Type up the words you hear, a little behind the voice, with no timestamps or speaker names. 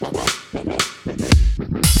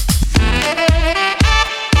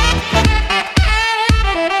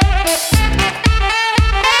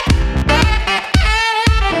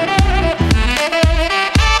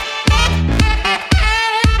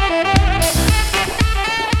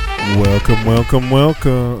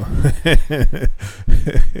Welcome.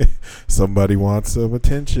 Somebody wants some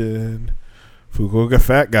attention. Fukuoka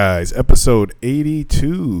Fat Guys, episode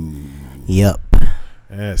 82. Yep.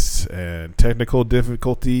 Yes, and technical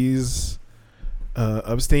difficulties.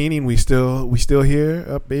 Abstaining. We still here.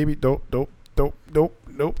 Up, baby. Don't stop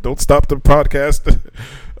the podcast.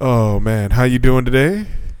 Oh man, how you doing today?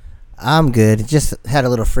 I'm good. Just had a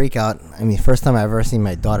little freak out. I mean, first time I've ever seen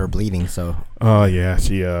my daughter bleeding. So. Oh yeah,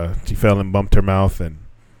 she fell and bumped her mouth, and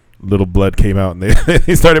little blood came out, and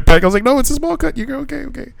they started packing. I was like, no, it's a small cut. You're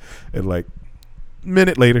okay. And like a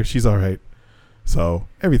minute later, she's all right. So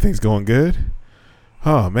everything's going good.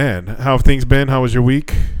 Oh man, how have things been? How was your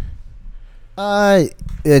week?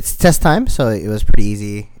 It's test time, so it was pretty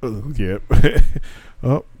easy. Yep.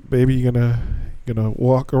 Oh, baby, you gonna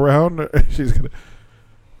walk around? She's gonna.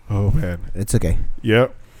 Oh man, it's okay.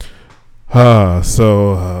 Yep.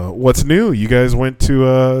 So what's new? You guys went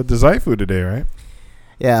to Zaifu today, right?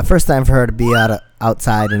 Yeah, first time for her to be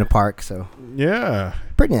outside in a park. So yeah,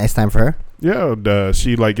 pretty nice time for her. Yeah, does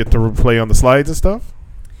she like get to play on the slides and stuff?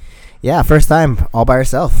 Yeah, first time all by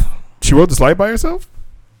herself. She rode the slide by herself?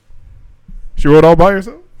 She rode all by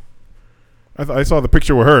herself? I saw the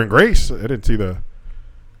picture with her and Grace. I didn't see the...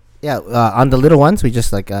 Yeah, on the little ones, we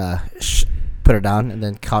just like put her down and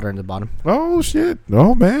then caught her in the bottom. Oh, shit.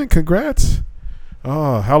 Oh, man, congrats.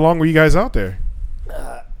 Oh, how long were you guys out there?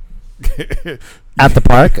 At the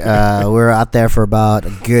park. We were out there for about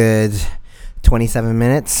a good 27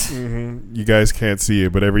 minutes. Mm-hmm. You guys can't see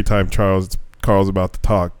it, but every time Carl's about to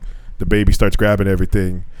talk, the baby starts grabbing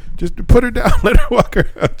everything. Just put her down. Let her walk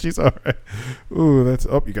around. She's all right. Ooh, that's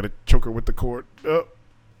up. You got to choke her with the cord. Oh,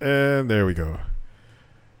 and there we go.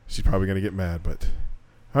 She's probably going to get mad, but...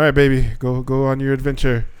 All right, baby. Go on your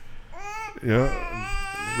adventure.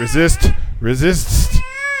 Yeah. Resist.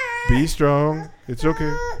 Be strong. It's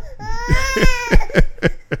okay.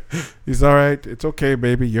 He's all right. It's okay,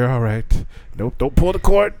 baby. You're all right. Nope. Don't pull the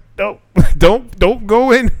cord. Nope. Don't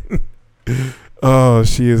go in. Oh,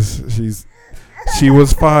 she was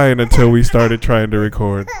fine until we started trying to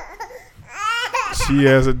record. She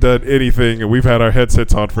hasn't done anything, and we've had our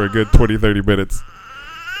headsets on for a good 20-30 minutes.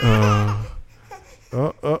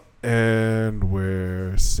 And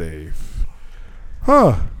we're safe.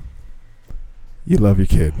 Huh. You love your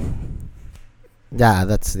kid. Yeah,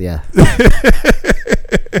 that's, yeah.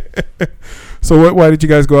 So why did you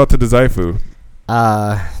guys go out to the Zaifu?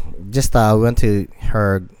 Just went to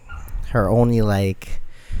her only, like,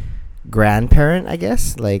 grandparent, I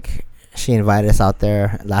guess. Like, she invited us out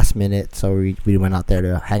there last minute, so we went out there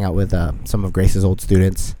to hang out with some of Grace's old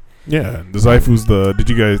students. Yeah, the Zaifu's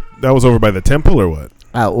that was over by the temple or what?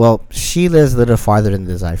 Well, she lives a little farther than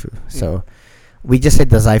the Zaifu, so we just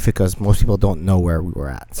said the Zaifu because most people don't know where we were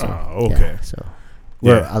at. So, okay. Yeah, so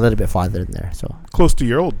we're a little bit farther than there. So close to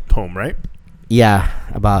your old home, right? Yeah,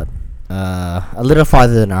 about a little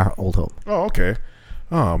farther than our old home. Oh, okay.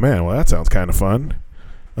 Oh man, well that sounds kind of fun.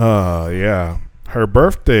 Yeah, her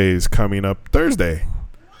birthday's coming up Thursday.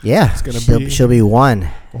 Yeah, she'll be one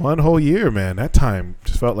whole year, man. That time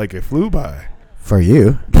just felt like it flew by. For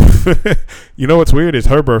you. You know what's weird is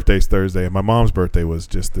her birthday's Thursday, and my mom's birthday was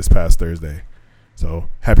just this past Thursday. So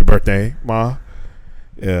happy birthday, Ma.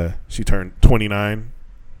 Yeah, she turned 29.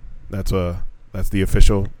 That's the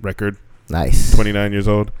official record. Nice. 29 years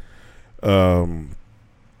old. Man,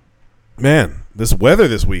 this weather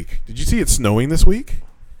this week. Did you see it snowing this week?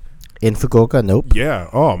 In Fukuoka? Nope. Yeah.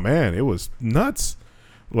 Oh man, it was nuts.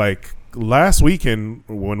 Like last weekend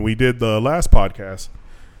when we did the last podcast,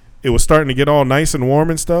 it was starting to get all nice and warm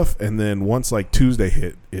and stuff, and then once like Tuesday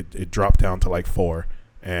hit, it dropped down to like 4,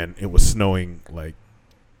 and it was snowing like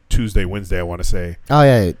Tuesday, Wednesday, I want to say. Oh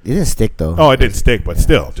yeah, it didn't stick though. Oh, it didn't stick, but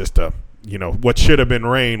still, just what should have been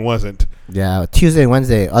rain wasn't. Yeah, Tuesday and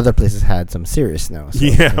Wednesday, other places had some serious snow. So,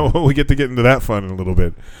 yeah, well, we get into that fun in a little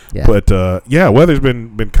bit. Yeah. But weather's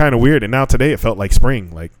been kind of weird, and now today it felt like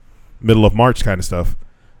spring, like middle of March kind of stuff.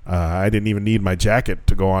 I didn't even need my jacket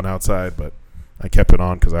to go on outside, but I kept it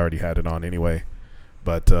on because I already had it on anyway.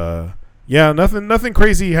 But nothing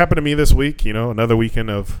crazy happened to me this week. Another weekend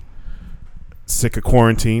of sick of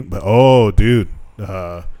quarantine. But dude,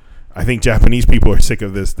 I think Japanese people are sick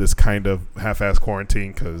of this kind of half-ass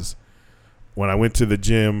quarantine, because when I went to the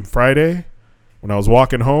gym Friday, when I was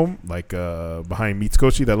walking home, like behind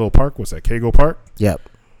Mitsukoshi, that little park, was that Keigo Park? Yep.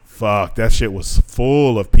 Fuck, that shit was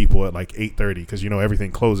full of people at like 8:30, because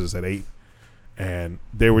everything closes at 8, and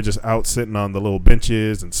they were just out sitting on the little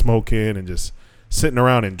benches and smoking and just sitting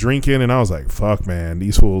around and drinking, and I was like, fuck, man,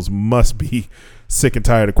 these fools must be sick and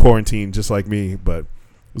tired of quarantine just like me. But it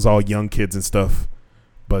was all young kids and stuff.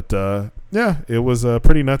 But yeah, it was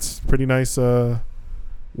pretty nuts, pretty nice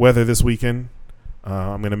weather this weekend.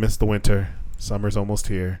 I'm gonna miss the winter. Summer's almost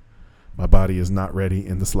here. My body is not ready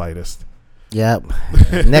in the slightest. Yep.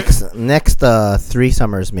 next 3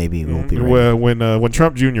 summers maybe we'll be ready. Well, when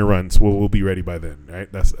Trump Jr. runs, we'll be ready by then,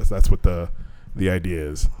 right? That's what the idea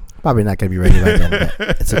is. Probably not gonna be ready by then,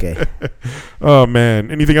 but it's okay. Oh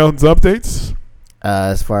man, anything else updates?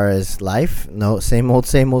 As far as life, no, same old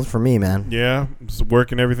for me, man. Yeah,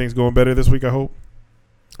 work and everything's going better this week, I hope.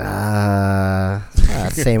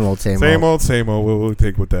 Same old. Same old. We'll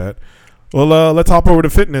take with that. Well, let's hop over to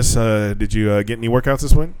fitness. Did you get any workouts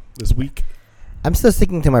this week? I'm still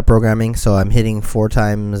sticking to my programming, so I'm hitting 4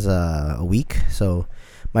 times a week. So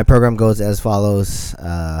my program goes as follows.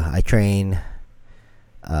 I train,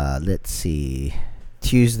 let's see,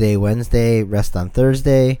 Tuesday, Wednesday, rest on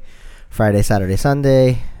Thursday, Friday, Saturday,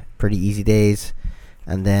 Sunday, pretty easy days,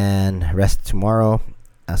 and then rest tomorrow.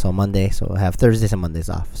 So Monday, so I have Thursdays and Mondays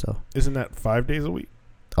off. So isn't that 5 days a week?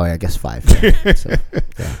 Oh yeah, I guess 5. Yeah. So,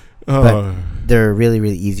 yeah. But they're really,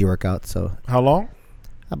 really easy workouts. So how long?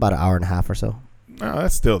 About an hour and a half or so. No,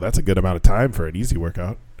 that's a good amount of time for an easy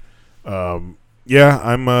workout. Yeah,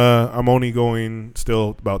 I'm only going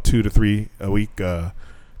still about 2 to 3 a week.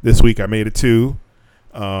 This week I made it 2.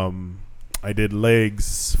 I did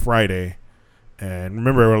legs Friday, and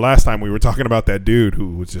remember last time we were talking about that dude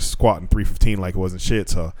who was just squatting 315 like it wasn't shit.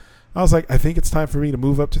 So I was like, I think it's time for me to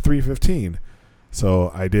move up to 315.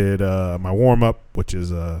 So I did my warm up, which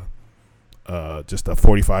is just a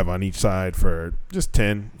 45 on each side for just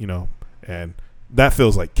 10, and that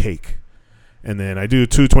feels like cake. And then I do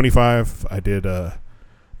 225. I did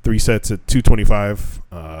 3 sets at 225.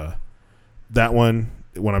 That one,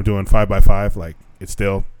 when I'm doing 5x5, like it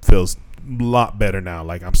still feels a lot better now.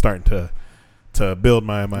 Like I'm starting to build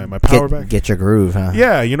my power back. Get your groove, huh?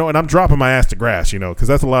 Yeah, and I'm dropping my ass to grass, because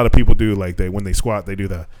that's a lot of people do. Like when they squat, they do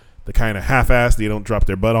the kind of half-ass. They don't drop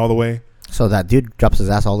their butt all the way. So that dude drops his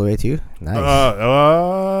ass all the way too? Nice.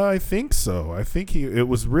 I think so. I think it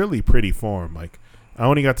was really pretty form. Like I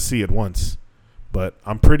only got to see it once, but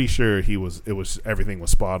I'm pretty sure everything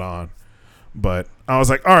was spot on. But I was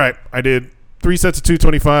like, all right, I did 3 sets of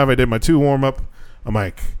 225. I did my 2 warm up. I'm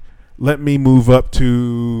like, let me move up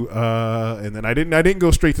to and then I didn't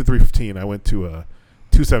go straight to 315. I went to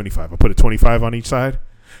 275. I put a 25 on each side.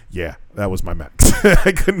 Yeah, that was my max.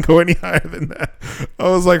 I couldn't go any higher than that. I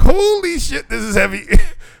was like, holy shit, this is heavy.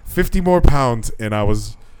 50 more pounds. And I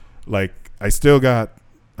was like, I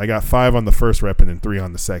got 5 on the first rep and then 3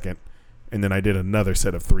 on the second. And then I did another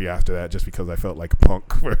set of 3 after that just because I felt like a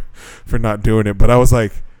punk for not doing it. But I was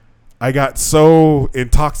like, I got so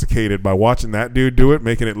intoxicated by watching that dude do it,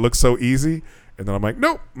 making it look so easy. And then I'm like,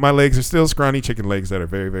 nope, my legs are still scrawny chicken legs that are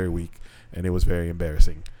very, very weak. And it was very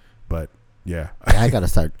embarrassing. But yeah, I got to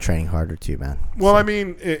start training harder too, man. Well, so. I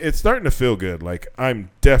mean, it's starting to feel good. Like I'm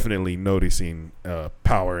definitely noticing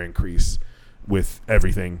power increase with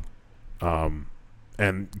everything. And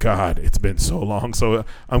God, it's been so long. So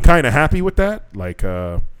I'm kind of happy with that. Like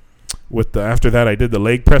after that, I did the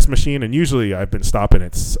leg press machine, and usually I've been stopping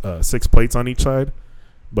at 6 plates on each side.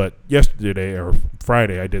 But yesterday or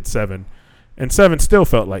Friday, I did 7, and 7 still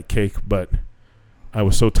felt like cake, but I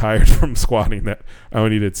was so tired from squatting that I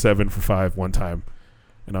only did 7 for 5 one time.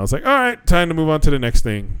 And I was like, all right, time to move on to the next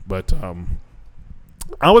thing. But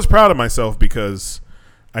I was proud of myself because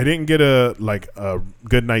I didn't get a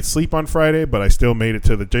good night's sleep on Friday, but I still made it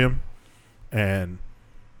to the gym. And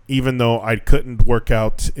even though I couldn't work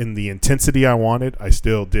out in the intensity I wanted, I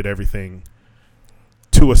still did everything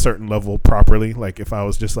to a certain level properly. Like if I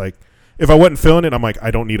was just like, if I wasn't feeling it, I'm like,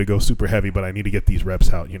 I don't need to go super heavy, but I need to get these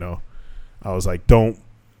reps out, I was like, don't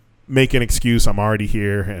make an excuse. I'm already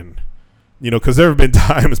here. And, because there have been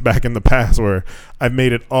times back in the past where I've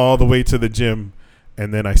made it all the way to the gym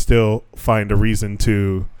and then I still find a reason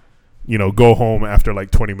to, go home after like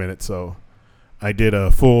 20 minutes. So I did a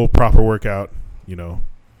full proper workout,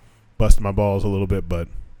 busted my balls a little bit, but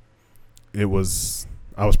I was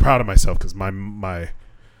proud of myself because my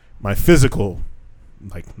physical,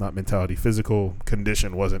 like not mentality, physical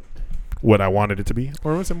condition wasn't what I wanted it to be,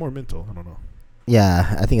 or was it more mental? I don't know.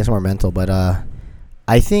 Yeah, I think it's more mental, but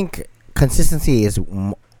I think consistency is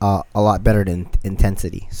a lot better than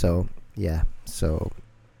intensity. So yeah, so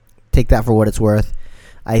take that for what it's worth.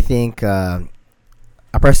 I think a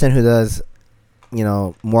person who does,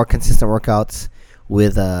 more consistent workouts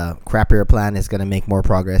with a crappier plan is gonna make more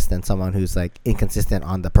progress than someone who's like inconsistent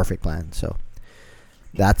on the perfect plan. So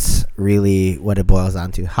that's really what it boils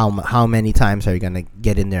down to. How many times are you going to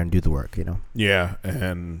get in there and do the work, Yeah,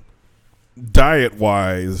 and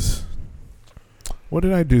diet-wise, what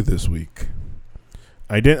did I do this week?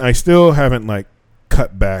 I still haven't like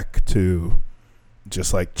cut back to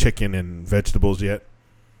just like chicken and vegetables yet.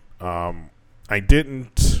 I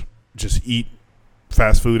didn't just eat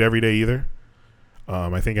fast food every day either.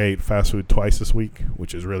 I think I ate fast food twice this week,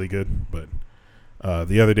 which is really good. But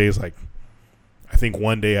the other days, like, I think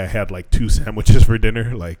one day I had like 2 sandwiches for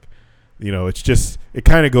dinner. Like, you know, it's just, it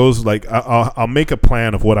kind of goes like, I'll make a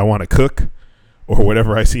plan of what I want to cook or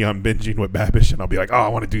whatever I see on Binging with Babish, and I'll be like, oh, I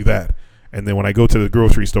want to do that. And then when I go to the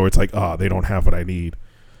grocery store, it's like, oh, they don't have what I need.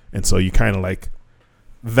 And so you kind of like,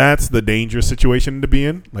 that's the dangerous situation to be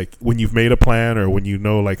in. Like when you've made a plan or when you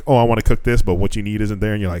know like, oh, I want to cook this, but what you need isn't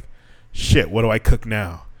there. And you're like, shit, what do I cook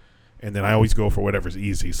now? And then I always go for whatever's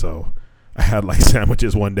easy. So I had like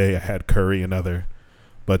sandwiches one day. I had curry another.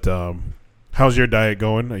 But how's your diet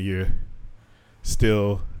going? Are you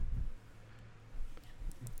still...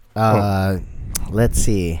 Let's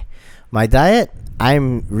see. My diet,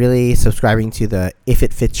 I'm really subscribing to the if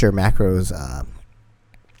it fits your macros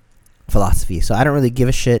philosophy. So I don't really give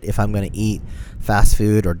a shit if I'm going to eat fast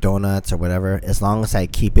food or donuts or whatever, as long as I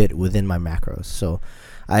keep it within my macros. So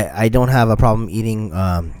I don't have a problem eating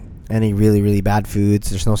any really, really bad foods.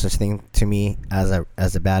 There's no such thing to me as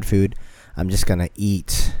a bad food. I'm just going to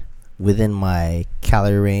eat within my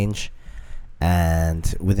calorie range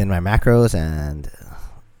and within my macros, and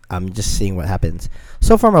I'm just seeing what happens.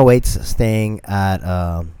 So far, my weight's staying at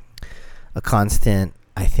a constant,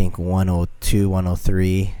 I think, 102,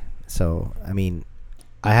 103. So, I mean,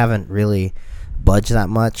 I haven't really budged that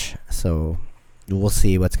much. So, we'll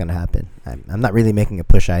see what's going to happen. I'm not really making a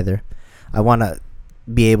push either. I want to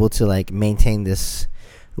be able to, like, maintain this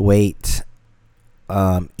weight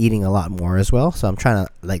eating a lot more as well. So, I'm trying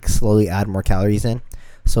to, like, slowly add more calories in.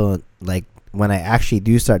 So, like, when I actually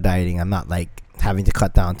do start dieting, I'm not, like, having to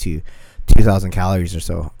cut down to 2,000 calories or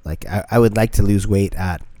so. Like, I would like to lose weight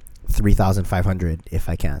at 3,500 if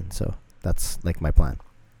I can. So, that's, like, my plan.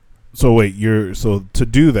 So wait, so to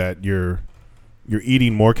do that, you're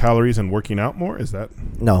eating more calories and working out more? Is that?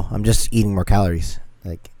 No, I'm just eating more calories.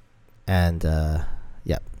 Like, and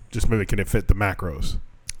yeah. Just making it fit the macros.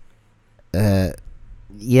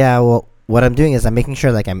 Yeah. Well, what I'm doing is I'm making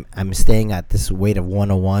sure like I'm staying at this weight of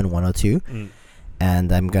 101, 102, and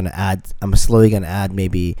I'm slowly gonna add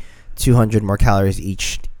maybe 200 more calories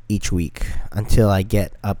each week until I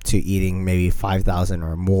get up to eating maybe 5,000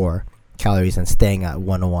 or more calories and staying at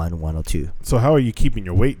 101, 102. So how are you keeping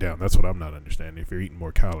your weight down? That's what I'm not understanding. If you're eating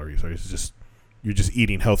more calories, or you're just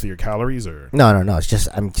eating healthier calories, or no. It's just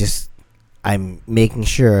I'm making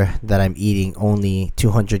sure that I'm eating only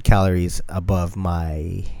 200 calories above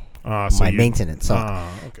my maintenance. So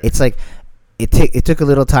okay. It's like it took a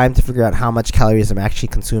little time to figure out how much calories I'm actually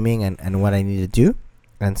consuming and what I need to do.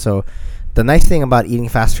 And so the nice thing about eating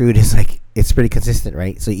fast food is like it's pretty consistent,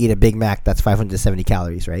 right? So you eat a Big Mac, that's 570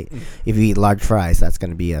 calories, right? If you eat large fries, that's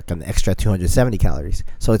going to be an extra 270 calories.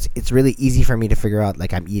 So it's really easy for me to figure out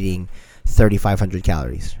like I'm eating 3,500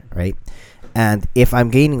 calories, right? And if I'm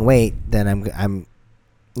gaining weight, then I'm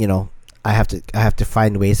you know, I have to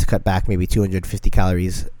find ways to cut back maybe 250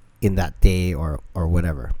 calories in that day or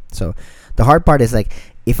whatever. So the hard part is like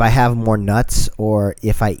if I have more nuts or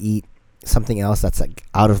if I eat something else that's like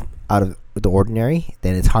out of the ordinary,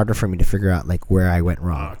 then it's harder for me to figure out like where I went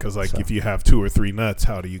wrong. Because if you have 2 or 3 nuts,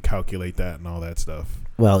 how do you calculate that and all that stuff?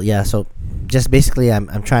 Well, yeah. So just basically,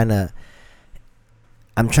 I'm trying to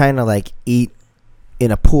like eat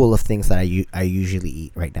in a pool of things that I usually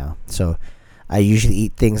eat right now. So I usually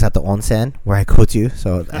eat things at the onsen where I go to.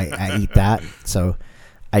 So I eat that. So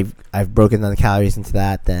I've broken down the calories into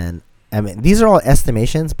that. Then I mean these are all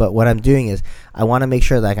estimations, but what I'm doing is I want to make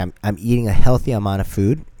sure that I'm eating a healthy amount of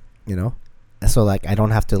food. You know, so like I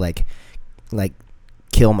don't have to like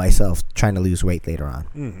kill myself trying to lose weight later on.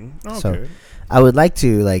 Mm-hmm. Okay. So I would like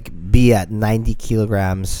to like be at 90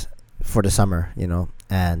 kilograms for the summer, you know,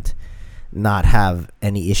 and not have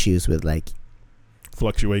any issues with like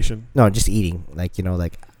fluctuation. No, just eating. Like, you know,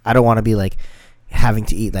 like I don't want to be like having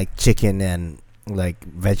to eat like chicken and like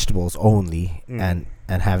vegetables only and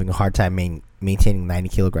having a hard time maintaining 90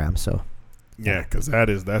 kilograms. So yeah, because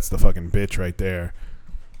that's the fucking bitch right there.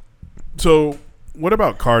 So, what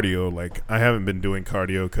about cardio? Like, I haven't been doing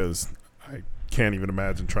cardio because I can't even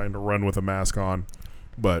imagine trying to run with a mask on.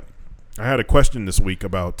 But I had a question this week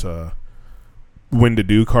about when to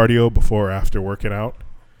do cardio before or after working out.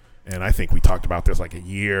 And I think we talked about this like a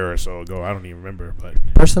year or so ago. I don't even remember. But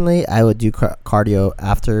personally, I would do cardio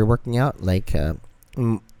after working out. Like,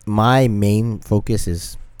 my main focus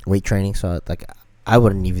is weight training. So, like, I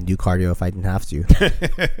wouldn't even do cardio if I didn't have to.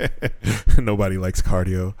 Nobody likes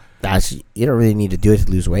cardio. You don't really need to do it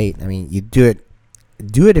to lose weight. I mean, you do it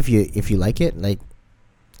if you like it. Like,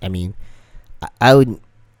 I mean, I would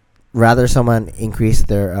rather someone increase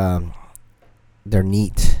their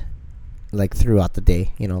NEAT like throughout the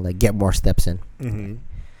day. You know, like get more steps in. Mm-hmm.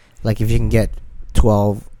 Like if you can get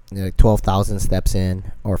 12,000 steps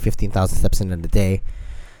in or 15,000 steps in a day,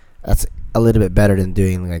 that's a little bit better than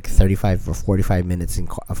doing like 35 or 45 minutes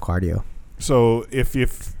of cardio. So if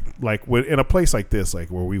like in a place like this, like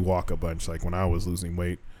where we walk a bunch, like when I was losing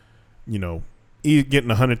weight, you know, getting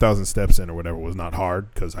 100,000 steps in or whatever was not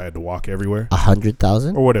hard because I had to walk everywhere.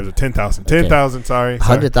 100,000 or whatever, 10,000. 10,000. Sorry,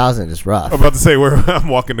 100,000 is rough. I'm about to say where I'm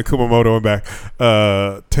walking to Kumamoto and back.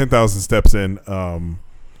 10,000 steps in.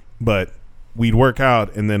 But we'd work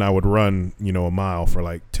out and then I would run, you know, a mile for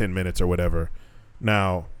like 10 minutes or whatever.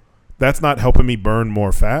 Now, that's not helping me burn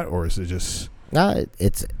more fat, or is it just? No,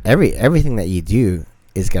 it's everything that you do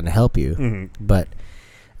is gonna help you. Mm-hmm. But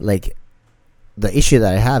like the issue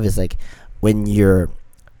that I have is like when you're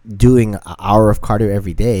doing an hour of cardio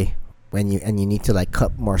every day, you need to like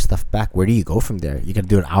cut more stuff back. Where do you go from there? You gonna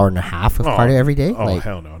do an hour and a half of cardio every day? Oh, like,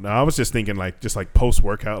 hell no! No, I was just thinking like just like post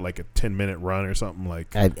workout, like a 10-minute run or something.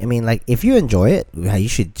 Like I mean, like if you enjoy it, you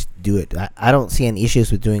should do it. I don't see any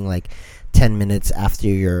issues with doing like 10 minutes after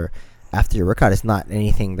your workout. It's not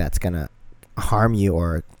anything that's gonna harm you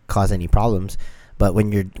or cause any problems. But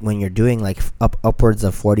when you're doing like upwards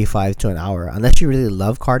of 45 to an hour, unless you really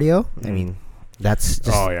love cardio, I mean, that's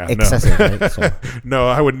just excessive. No. Right? So. No,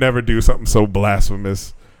 I would never do something so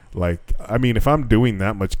blasphemous. Like, I mean, if I'm doing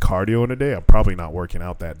that much cardio in a day, I'm probably not working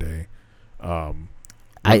out that day.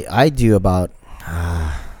 I do about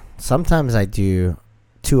sometimes I do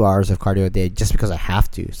 2 hours of cardio a day just because I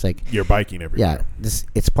have to. It's like you're biking every day. Yeah,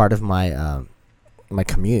 it's part of my my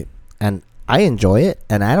commute, and I enjoy it.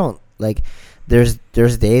 And I don't like.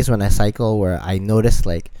 There's days when I cycle where I notice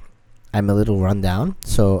like I'm a little run down,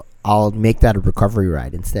 so I'll make that a recovery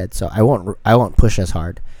ride instead. So I won't push as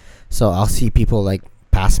hard. So I'll see people like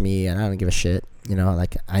pass me, and I don't give a shit. You know,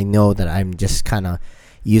 like I know that I'm just kind of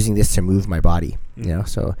using this to move my body. You know,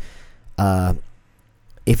 so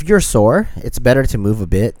if you're sore, it's better to move a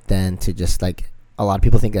bit than to just like. A lot of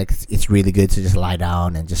people think like it's really good to just lie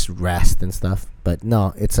down and just rest and stuff, but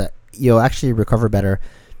no, you'll actually recover better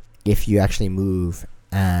if you actually move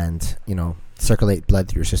and, you know, circulate blood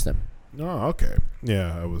through your system. Oh, okay.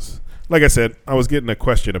 Yeah, I was getting a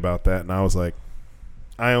question about that, and I was like,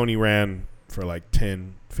 I only ran for like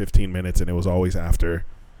 10, 15 minutes, and it was always after.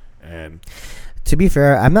 And to be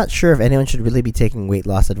fair, I'm not sure if anyone should really be taking weight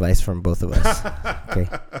loss advice from both of us. Okay.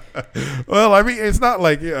 Well, I mean, it's not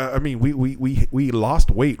like I mean, we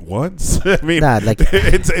lost weight once. I mean,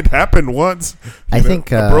 it happened once. I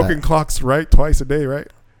think a broken clock's right twice a day, right?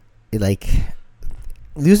 Like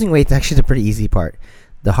losing weight is actually the pretty easy part.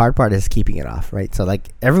 The hard part is keeping it off, right? So like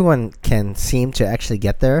everyone can seem to actually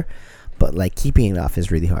get there, but like keeping it off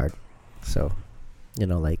is really hard. So, you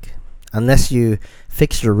know, like unless you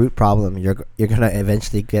fix your root problem, you're gonna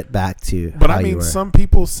eventually get back to. But how I mean, you were. some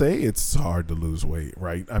people say it's hard to lose weight,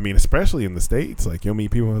 right? I mean, especially in the States, like you'll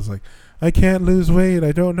meet people who's like, I can't lose weight,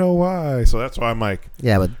 I don't know why. So that's why I'm like,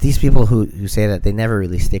 yeah, but these people who say that, they never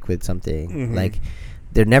really stick with something. Mm-hmm. Like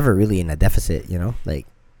they're never really in a deficit, you know, like.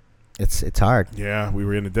 It's hard. Yeah, we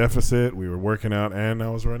were in a deficit. We were working out, and I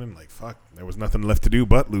was running. Like, fuck, there was nothing left to do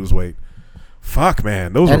but lose weight. Fuck,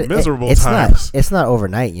 man, those were miserable times. It's not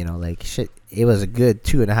overnight, you know. Like shit, it was a good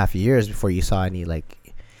 2.5 years before you saw any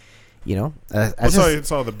like, you know. I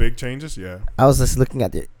saw the big changes. Yeah, I was just looking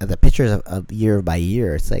at the pictures of year by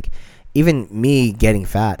year. It's like even me getting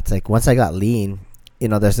fat. It's like once I got lean, you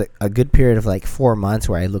know, there's a good period of like 4 months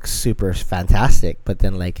where I look super fantastic, but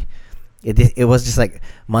then like. It was just like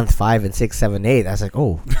month 5 and 6, 7, 8. I was like,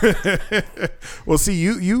 oh. Well, see,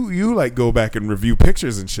 you like go back and review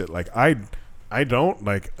pictures and shit. Like I don't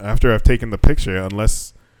like after I've taken the picture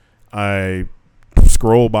unless I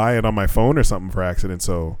scroll by it on my phone or something for accident.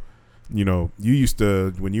 So, you know, you used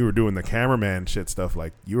to when you were doing the cameraman shit stuff.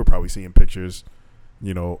 Like you were probably seeing pictures,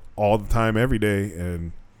 you know, all the time, every day,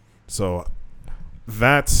 and so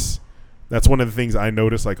that's one of the things I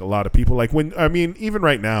notice. Like a lot of people, like when I mean, even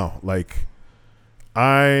right now, like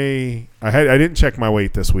I didn't check my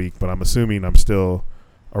weight this week, but I'm assuming I'm still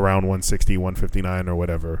around 160, 159 or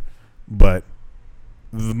whatever. But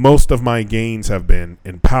most of my gains have been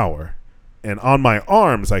in power, and on my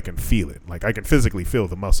arms I can feel it. Like I can physically feel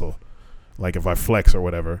the muscle, like if I flex or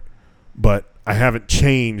whatever. But I haven't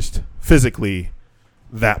changed physically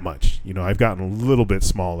that much. You know, I've gotten a little bit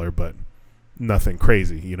smaller, but nothing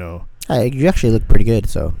crazy. You know. You actually look pretty good,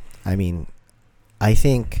 so I mean, I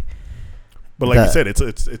think. But like you said,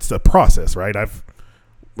 it's a process, right? I've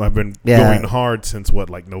been going hard since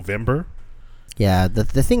like November. Yeah, the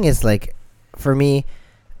thing is like, for me,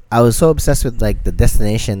 I was so obsessed with like the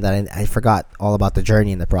destination that I forgot all about the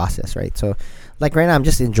journey and the process, right? So like right now I'm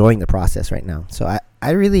just enjoying the process right now. So I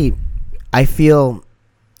feel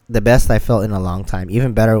the best I felt in a long time,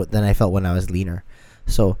 even better than I felt when I was leaner.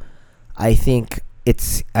 So I think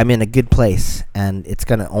I'm in a good place, and it's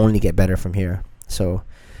gonna only get better from here. So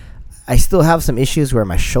I still have some issues where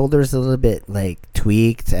my shoulder's a little bit like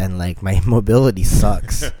tweaked, and like my mobility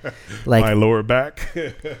sucks. Like my lower back.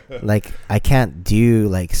 like I can't do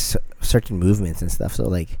like certain movements and stuff. So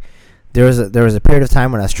like there was a period of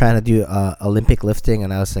time when I was trying to do Olympic lifting,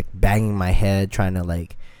 and I was like banging my head trying to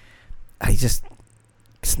like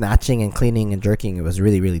snatching and cleaning and jerking. It was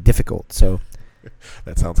really, really difficult. So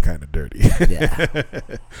that sounds kind of dirty. Yeah.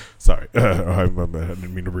 Sorry. I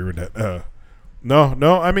didn't mean to ruin that.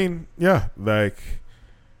 No. I mean, yeah. Like,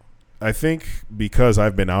 I think because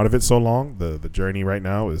I've been out of it so long, the journey right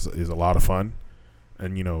now is a lot of fun.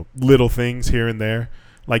 And, you know, little things here and there.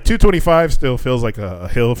 Like 225 still feels like a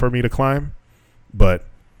hill for me to climb. But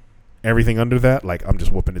everything under that, like, I'm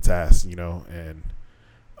just whooping its ass, you know. And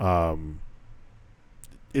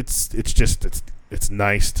it's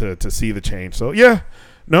nice to see the change. So, yeah.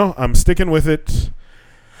 No, I'm sticking with it.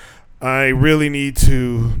 I really need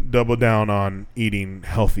to double down on eating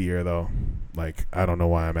healthier, though. Like, I don't know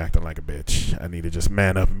why I'm acting like a bitch. I need to just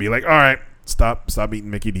man up and be like, all right, stop eating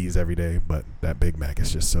Mickey D's every day. But that Big Mac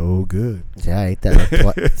is just so good. Yeah, I ate that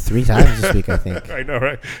like 3 times this week, I think. I know,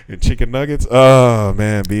 right? And chicken nuggets. Oh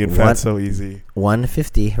man, being fat's so easy.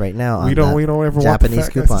 $150 right now. On we don't ever Japanese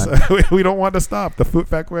want the fat coupon. We don't want to stop the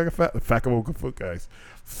Fukuoka guys.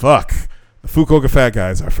 Fuck, the Fukuoka fat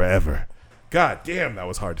guys are forever. God damn, that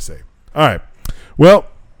was hard to say. All right. Well,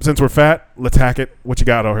 since we're fat, let's hack it. What you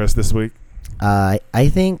got on us this week? I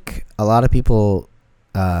think a lot of people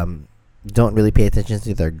don't really pay attention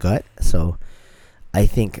to their gut. So I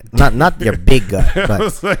think not your big gut, but I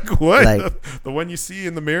was like, what? Like, the one you see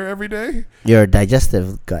in the mirror every day? Your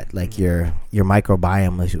digestive gut, like your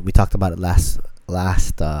microbiome. We talked about it last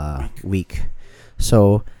week.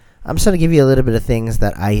 So I'm just going to give you a little bit of things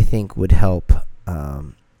that I think would help,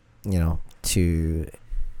 to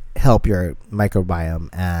help your microbiome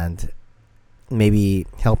and maybe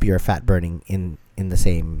help your fat burning in the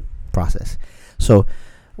same process. So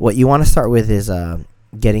what you want to start with is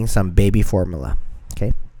getting some baby formula.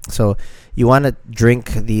 Okay, so you want to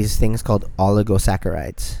drink these things called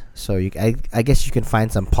oligosaccharides. So I guess you can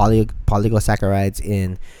find some polygosaccharides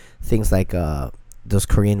in things like those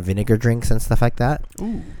Korean vinegar drinks and stuff like that.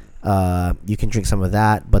 Ooh. You can drink some of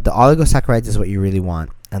that, but the oligosaccharides is what you really want,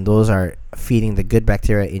 and those are feeding the good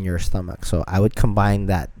bacteria in your stomach. So I would combine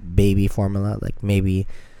that baby formula, like maybe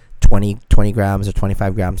 20 grams or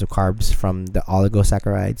 25 grams of carbs from the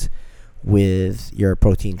oligosaccharides with your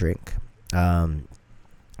protein drink.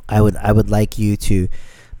 I would like you to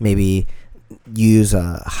maybe use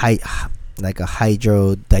a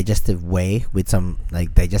hydro digestive whey with some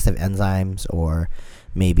like digestive enzymes, or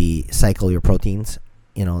maybe cycle your proteins.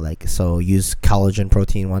 So use collagen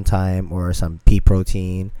protein one time, or some pea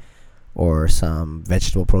protein, or some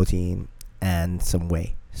vegetable protein, and some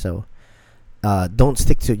whey. So don't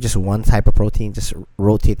stick to just one type of protein. Just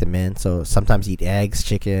rotate them in. So sometimes eat eggs,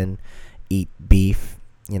 chicken, eat beef.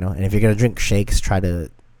 And if you're gonna drink shakes, try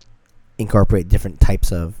to incorporate different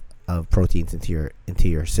types of proteins into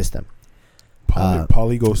your system.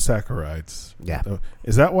 Polygosaccharides. Yeah.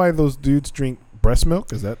 Is that why those dudes drink breast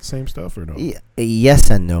milk? Is that the same stuff or no? Yes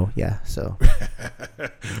and no. Yeah. So I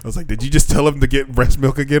was like, did you just tell him to get breast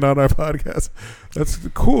milk again on our podcast? That's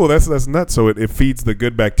cool. That's nuts. So it feeds the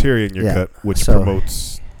good bacteria in your gut, which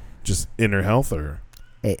promotes just inner health, or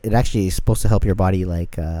it actually is supposed to help your body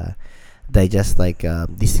like digest like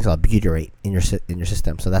these things called butyrate in your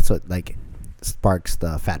system. So that's what like sparks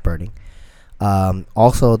the fat burning.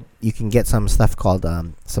 Also, you can get some stuff called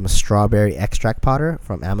some strawberry extract powder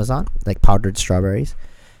from Amazon, like powdered strawberries,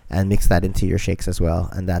 and mix that into your shakes as well,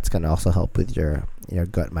 and that's going to also help with your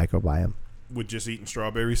gut microbiome. Would just eating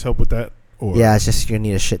strawberries help with that? Or? Yeah, it's just you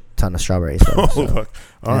need a shit ton of strawberries. Though, fuck.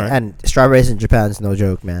 All right. And strawberries in Japan is no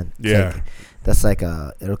joke, man. Yeah. That's like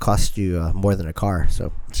it'll cost you more than a car.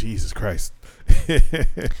 So Jesus Christ.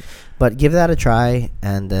 But give that a try,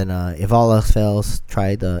 and then if all else fails,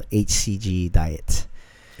 try the HCG diet.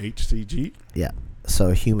 HCG? Yeah.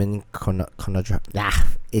 So human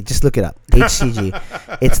just look it up.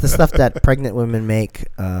 HCG. It's the stuff that pregnant women make.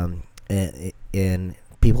 In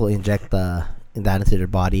people inject that into their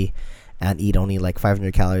body and eat only like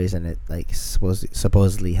 500 calories, and it like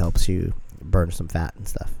supposedly helps you burn some fat and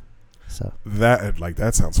stuff. So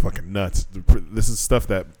that sounds fucking nuts. This is stuff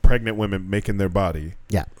that pregnant women make in their body.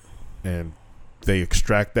 Yeah. And they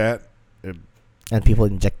extract that. And And people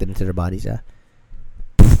inject it into their bodies. Yeah.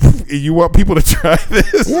 You want people to try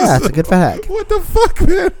this? Yeah, it's a good fat hack. What the fuck,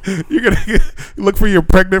 man? You're gonna look for your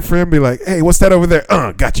pregnant friend, be like, "Hey, what's that over there?"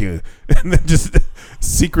 Got you, and then just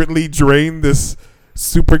secretly drain this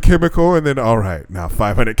super chemical, and then all right, now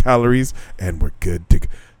 500 calories, and we're good to.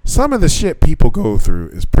 Some of the shit people go through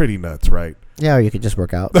is pretty nuts, right? Yeah, or you could just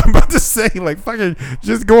work out. I'm about to say, like, fucking,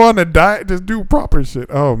 just go on a diet, just do proper shit.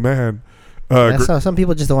 Oh man. So some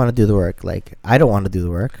people just don't want to do the work. Like, I don't want to do the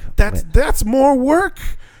work. That's more work.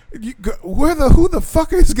 Who the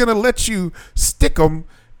fuck is gonna let you stick them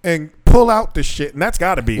and pull out the shit? And that's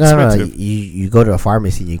got to be expensive. No. You go to a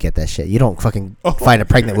pharmacy and you get that shit. You don't fucking find a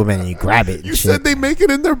pregnant woman and you grab it. You said they make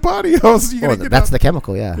it in their body. That's the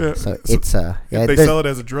chemical. Yeah. So it's they sell it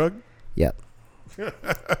as a drug. Yep.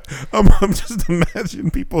 I'm just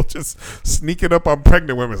imagining people just sneaking up on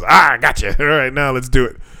pregnant women. I got you. All right, now let's do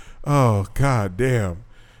it. Oh god damn.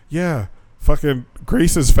 Yeah. Fucking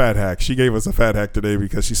Grace's fat hack. She gave us a fat hack today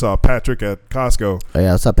because she saw Patrick at Costco. Oh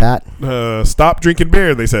yeah, what's up, Pat? Stop drinking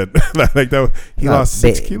beer. They said like that. He lost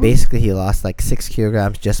 6 kilos. Basically, he lost like 6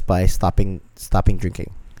 kilograms just by stopping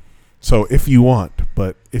drinking. So if you want,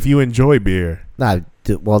 but if you enjoy beer,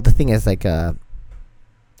 well, the thing is like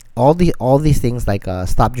all these things like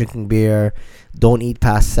stop drinking beer, don't eat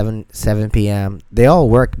past 7 p.m. They all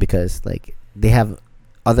work because like they have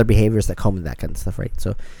other behaviors that come with that kind of stuff, right?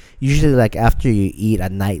 So usually like after you eat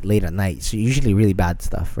at night, late at night, so usually really bad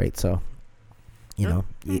stuff, right? So you know,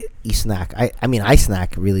 you snack. I mean I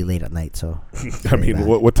snack really late at night, so I mean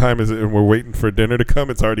what time is it? And we're waiting for dinner to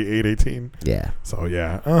come. It's already 8:18. Yeah. So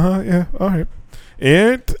yeah. Yeah. All right.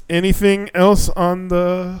 And anything else on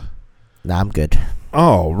the? Nah, I'm good.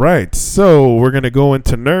 All right. So we're gonna go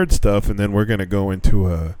into nerd stuff, and then we're gonna go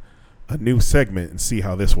into a new segment and see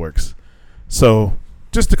how this works. So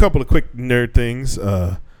just a couple of quick nerd things.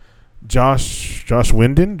 Josh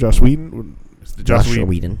Whedon.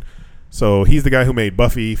 So he's the guy who made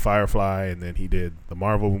Buffy, Firefly, and then he did the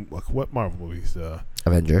Marvel. What Marvel movies?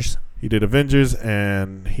 Avengers. He did Avengers,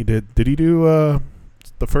 and he did. Did he do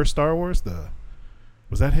the first Star Wars?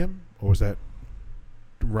 Was that him or was that?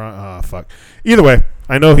 Fuck. Either way,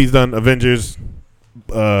 I know he's done Avengers,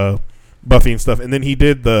 Buffy and stuff, and then he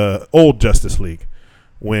did the old Justice League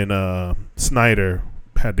when Snyder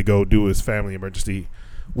had to go do his family emergency.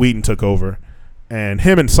 Whedon took over, and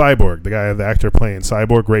him and Cyborg, the actor playing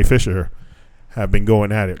Cyborg, Ray Fisher, have been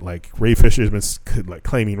going at it. Like Ray Fisher's been like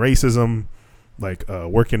claiming racism, like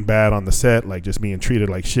working bad on the set, like just being treated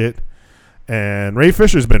like shit. And Ray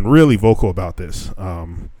Fisher's been really vocal about this,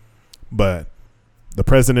 but the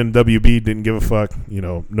president of WB didn't give a fuck. You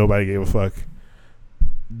know, nobody gave a fuck.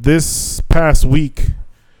 This past week,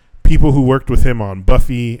 people who worked with him on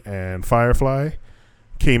Buffy and Firefly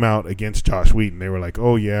came out against Josh Whedon. They were like,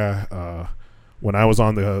 "Oh yeah, when I was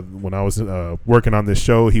working on this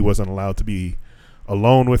show, he wasn't allowed to be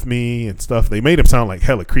alone with me and stuff." They made him sound like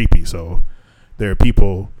hella creepy. So there are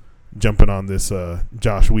people jumping on this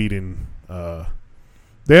Josh Whedon.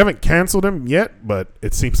 They haven't canceled him yet, but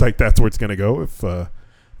it seems like that's where it's gonna go if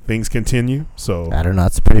things continue. So I don't know.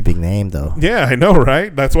 It's a pretty big name, though. Yeah, I know,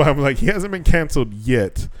 right? That's why I'm like, he hasn't been canceled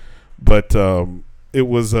yet, but it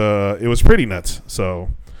was pretty nuts.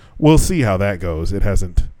 So we'll see how that goes. It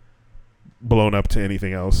hasn't blown up to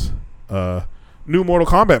anything else. New Mortal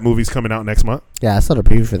Kombat movie's coming out next month. Yeah, I saw the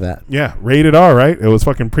preview for that. Yeah, rated R, right? It was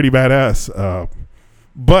fucking pretty badass.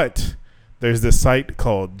 But there's this site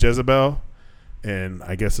called Jezebel, and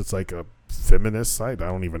I guess it's like a feminist site. I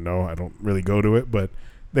don't even know. I don't really go to it, but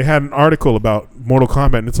they had an article about Mortal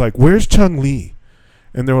Kombat, and it's like, where's Chun-Li?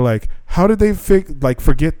 And they were like, how did they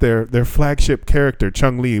forget their flagship character,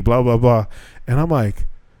 Chun-Li, blah, blah, blah. And I'm like,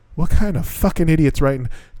 what kind of fucking idiots writing?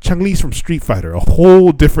 Chun-Li's from Street Fighter, a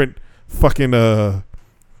whole different fucking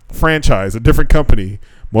franchise, a different company.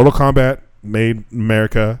 Mortal Kombat, made in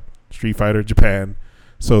America, Street Fighter, Japan.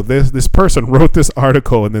 So this person wrote this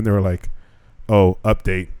article, and then they were like, oh,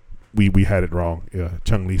 update. We had it wrong.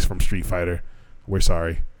 Chun-Li's from Street Fighter. We're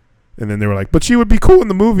sorry. And then they were like, but she would be cool in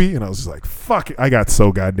the movie. And I was just like, fuck it. I got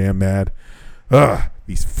so goddamn mad. Ugh,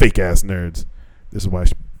 these fake ass nerds. This is why I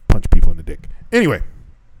should punch people in the dick. Anyway,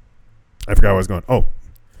 I forgot where I was going. Oh,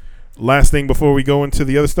 last thing before we go into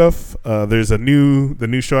the other stuff. There's the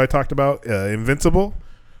new show I talked about, Invincible.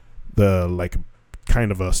 The like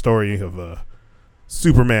kind of a story of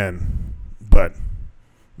Superman, but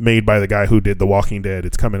made by the guy who did The Walking Dead.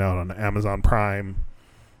 It's coming out on Amazon Prime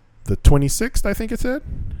the 26th, I think it said.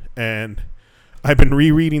 And I've been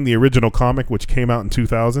rereading the original comic, which came out in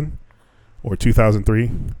 2000 or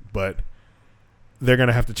 2003, but they're going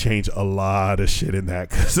to have to change a lot of shit in that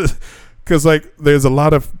because like there's a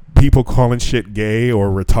lot of people calling shit gay or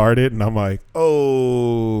retarded, and I'm like,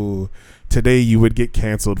 oh, today you would get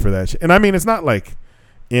canceled for that shit. And I mean, it's not like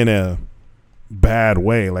in a bad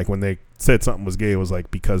way. Like when they said something was gay, it was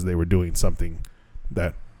like because they were doing something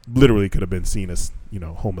that literally could have been seen as, you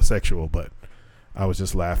know, homosexual. But I was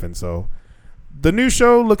just laughing. So the new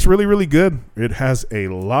show looks really, really good. It has a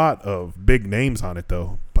lot of big names on it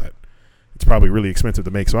though, but it's probably really expensive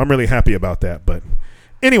to make. So I'm really happy about that. But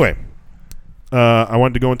anyway, I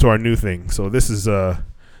wanted to go into our new thing. So this is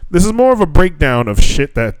more of a breakdown of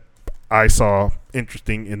shit that I saw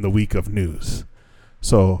interesting in the week of news.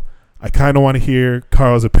 So I kind of want to hear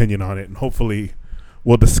Carl's opinion on it, and hopefully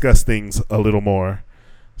we'll discuss things a little more.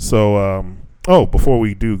 So, before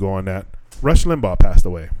we do go on that, Rush Limbaugh passed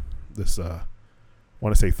away this, I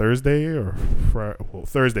want to say Thursday or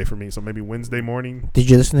Thursday for me. So maybe Wednesday morning. Did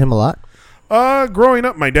you listen to him a lot? Growing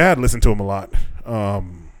up, my dad listened to him a lot.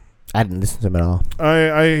 I didn't listen to him at all.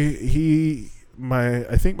 I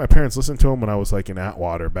think my parents listened to him when I was like in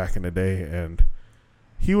Atwater back in the day, and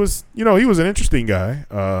he was an interesting guy.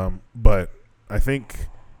 But I think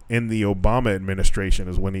in the Obama administration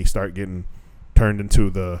is when he started getting turned into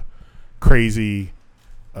the crazy,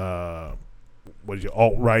 alt-right,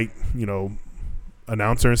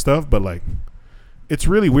 announcer and stuff. But like, it's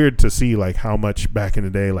really weird to see like how much back in the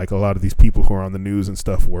day, like a lot of these people who are on the news and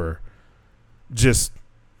stuff were just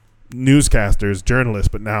newscasters, journalists,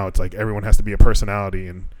 but now it's like everyone has to be a personality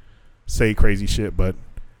and say crazy shit. But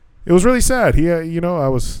it was really sad.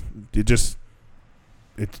 It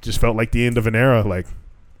just felt like the end of an era. Like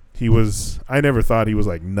I never thought he was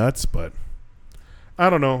like nuts, but I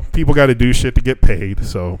don't know. People got to do shit to get paid,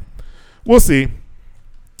 so we'll see.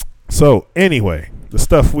 So anyway, the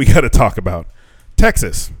stuff we got to talk about.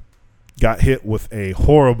 Texas got hit with a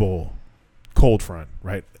horrible cold front,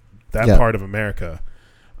 right? That part of America.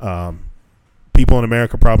 People in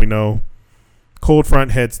America probably know cold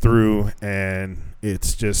front heads through, and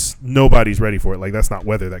it's just nobody's ready for it. Like, that's not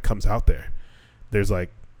weather that comes out there. There's like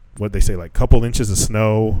what they say, like couple inches of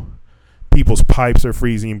snow. People's pipes are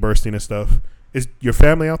freezing, bursting and stuff. Is your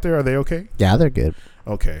family out there? Are they okay? Yeah, they're good.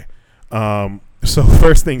 Okay. So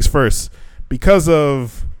first things first, because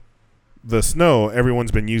of the snow,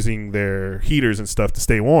 everyone's been using their heaters and stuff to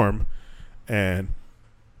stay warm, and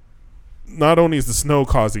not only is the snow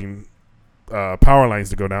causing power lines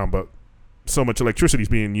to go down, but so much electricity is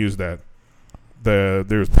being used that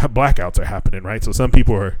there's blackouts are happening, right? So some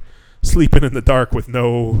people are sleeping in the dark with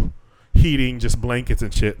no heating, just blankets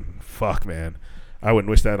and shit. Fuck, man. I wouldn't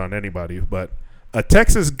wish that on anybody. But a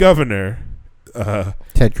Texas governor...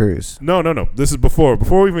 Ted Cruz. No. This is before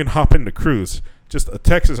we even hop into Cruz. Just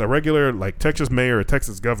a regular, like, Texas mayor or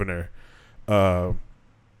Texas governor.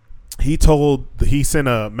 He sent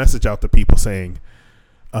a message out to people saying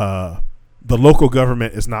the local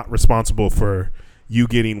government is not responsible for you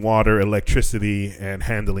getting water, electricity, and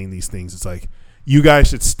handling these things. It's like, you guys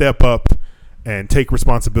should step up and take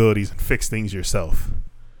responsibilities and fix things yourself.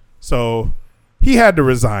 So he had to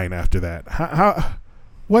resign after that.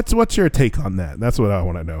 What's your take on that? That's what I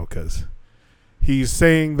want to know, because he's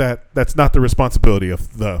saying that that's not the responsibility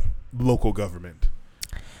of the local government.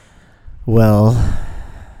 Well,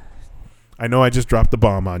 I know I just dropped the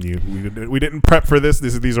bomb on you. We didn't prep for this.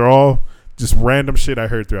 These are all just random shit I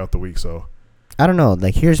heard throughout the week. So I don't know.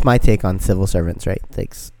 Like, here's my take on civil servants, right?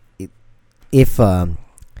 Like, if their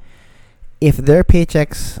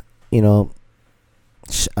paychecks,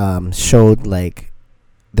 showed like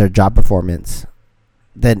their job performance,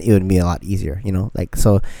 then it would be a lot easier, Like,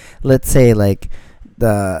 so let's say like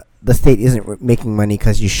the state isn't making money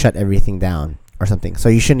because you shut everything down or something, so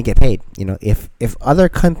you shouldn't get paid. If other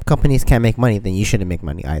companies can't make money, then you shouldn't make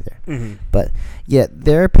money either. Mm-hmm. But yet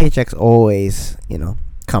their paychecks always,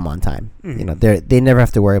 come on time. Mm-hmm. They never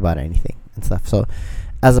have to worry about anything and stuff. So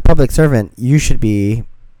as a public servant, you should be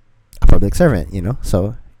a public servant.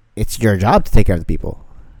 So it's your job to take care of the people,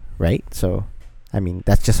 right? So I mean,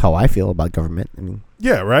 that's just how I feel about government. I mean,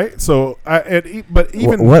 yeah, right. So but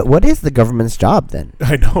even what is the government's job then?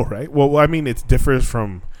 I know, right? Well, I mean, it differs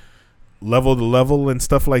from level to level and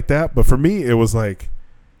stuff like that. But for me, it was like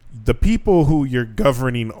the people who you're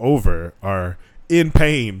governing over are in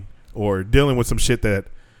pain or dealing with some shit that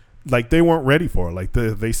like they weren't ready for. Like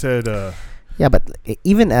they said, yeah, but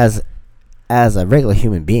even as a regular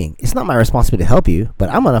human being, it's not my responsibility to help you. But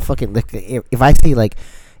I'm gonna fucking if I see like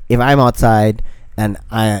if I'm outside and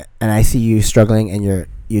I see you struggling and you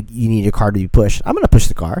need your car to be pushed, I'm gonna push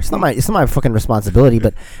the car. It's not my fucking responsibility.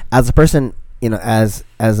 But as a person, as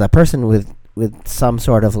a person with some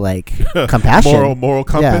sort of like compassion, moral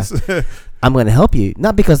compass, yeah, I'm gonna help you.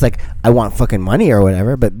 Not because like I want fucking money or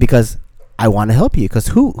whatever, but because I want to help you, because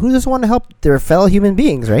who doesn't want to help their fellow human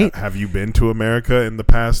beings, right? Have you been to America in the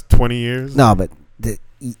past 20 years? No, but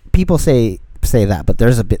people say that, but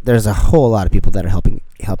there's a whole lot of people that are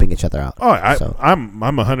helping each other out. Oh, I'm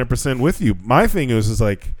 100% with you. My thing is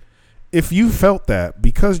like, if you felt that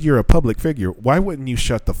because you're a public figure, why wouldn't you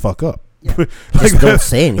shut the fuck up? Yeah. Just don't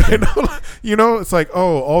say anything. It's like,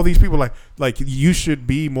 oh, all these people like you should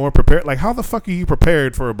be more prepared. Like, how the fuck are you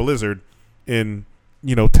prepared for a blizzard in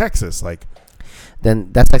Texas? Like,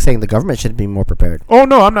 then that's like saying the government should be more prepared. Oh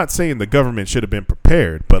no, I'm not saying the government should have been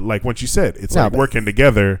prepared, but like what you said, it's like working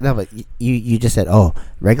together. No, but you just said,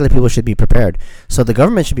 regular people should be prepared, so the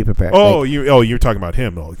government should be prepared. You're talking about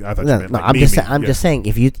him. Oh, I thought you meant like I'm just saying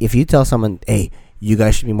if you tell someone, hey, you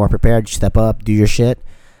guys should be more prepared, step up, do your shit.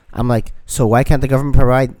 I'm like, so why can't the government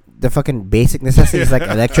provide the fucking basic necessities like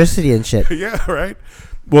electricity and shit? Yeah, right.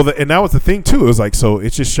 Well, and that was the thing too. It was like, so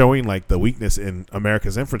it's just showing like the weakness in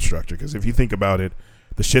America's infrastructure. Because if you think about it,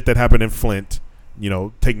 the shit that happened in Flint,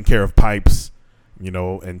 taking care of pipes,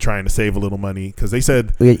 and trying to save a little money. Because they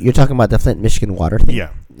said you're talking about the Flint, Michigan water thing,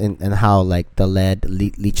 yeah, and how like the lead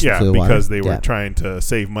leached into the water. Yeah, because they were trying to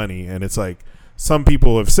save money, and it's like some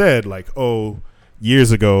people have said like,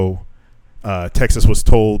 years ago, Texas was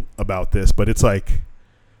told about this, but it's like.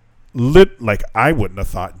 Like I wouldn't have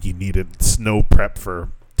thought you needed snow prep for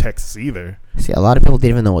Texas either. See, a lot of people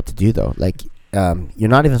didn't even know what to do though. Like, you're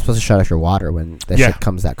not even supposed to shut off your water when that shit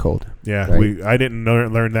comes that cold. Yeah, right? I didn't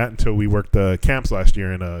learn that until we worked camps last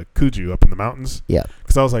year in Cuju up in the mountains. Yeah,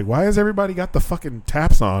 because I was like, why has everybody got the fucking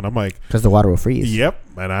taps on? I'm like, because the water will freeze. Yep,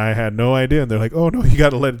 and I had no idea. And they're like, oh no, you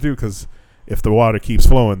got to let it do because if the water keeps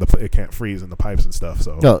flowing, it can't freeze in the pipes and stuff.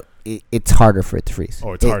 So no, it's harder for it to freeze.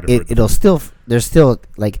 Oh, it's harder. It'll still. There's still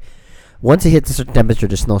like. Once it hits a certain temperature,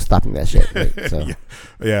 there's no stopping that shit. Right? So.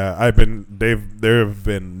 Yeah. There have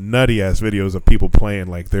been nutty ass videos of people playing.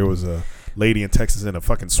 Like there was a lady in Texas in a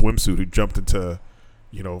fucking swimsuit who jumped into,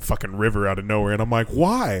 fucking river out of nowhere, and I'm like,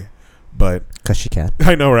 why? But because she can.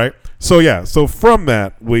 I know, right? So yeah. So from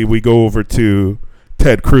that, we go over to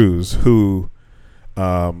Ted Cruz, who,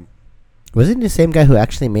 wasn't the same guy who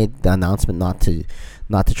actually made the announcement not to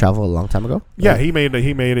travel a long time ago? Yeah, he made it.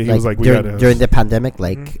 He was like, during the pandemic,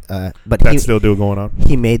 like, but that's still going on.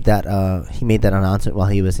 He made that announcement while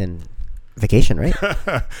he was in vacation, right?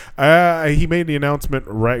 He made the announcement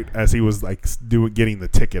right as he was like getting the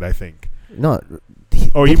ticket, I think. No.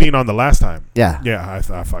 You mean on the last time? Yeah. Yeah. I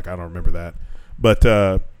don't remember that. But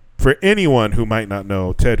for anyone who might not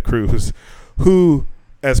know, Ted Cruz, who,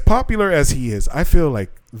 as popular as he is, I feel like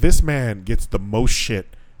this man gets the most shit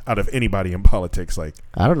out of anybody in politics. Like,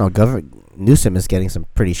 I don't know, Governor Newsom is getting some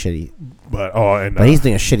pretty shitty, but he's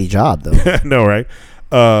doing a shitty job though. No, right?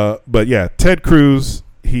 But yeah, Ted Cruz,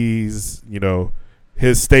 he's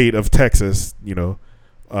his state of Texas. He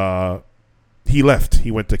left.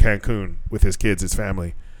 He went to Cancun with his kids, his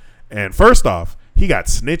family, and first off, he got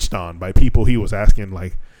snitched on by people he was asking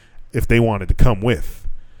like if they wanted to come with,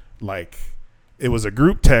 like. It was a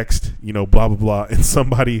group text, blah, blah, blah, and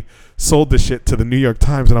somebody sold the shit to the New York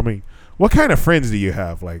Times. And I mean, what kind of friends do you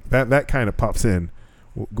have? Like, that kind of pops in.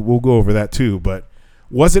 We'll go over that, too. But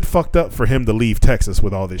was it fucked up for him to leave Texas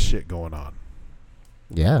with all this shit going on?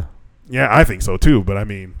 Yeah. Yeah, I think so, too. But, I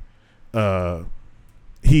mean,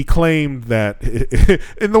 he claimed that,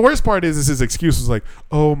 and the worst part is his excuse was like,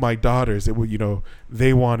 oh, my daughters,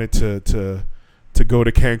 they wanted to go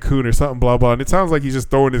to Cancun or something, blah, blah. And it sounds like he's just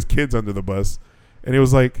throwing his kids under the bus. And it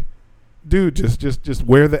was like, dude, just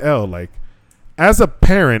wear the L. Like, as a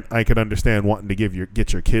parent, I could understand wanting to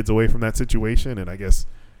get your kids away from that situation. And I guess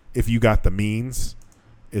if you got the means,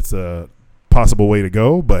 it's a possible way to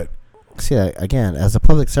go. But see, again, as a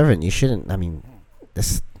public servant, you shouldn't. I mean,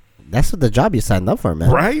 that's what the job you signed up for,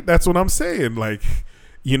 man. Right? That's what I'm saying. Like,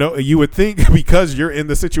 you would think because you're in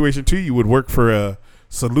the situation too, you would work for a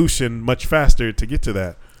solution much faster to get to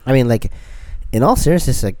that. I mean, like, in all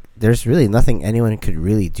seriousness, like, there's really nothing anyone could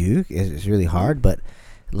really do. It's really hard, but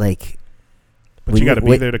like, but you got to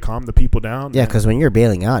be there to calm the people down. Yeah, because when you're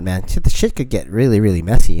bailing out, man, the shit could get really, really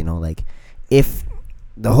messy. Like, if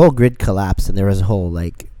the whole grid collapsed and there was a whole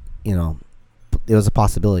like, it was a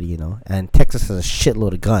possibility, and Texas has a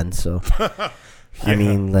shitload of guns, so yeah. I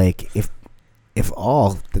mean, like,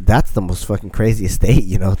 that's the most fucking craziest state,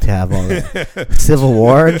 to have all the civil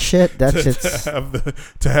war and shit. That shit's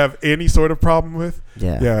to have any sort of problem with.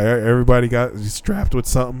 Yeah. Everybody got strapped with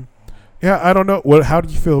something. Yeah, I don't know. How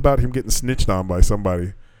do you feel about him getting snitched on by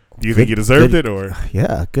somebody? Do you think he deserved it, or?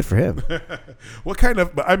 Yeah, good for him. What kind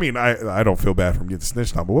of? I mean, I don't feel bad for him getting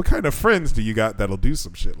snitched on, but what kind of friends do you got that'll do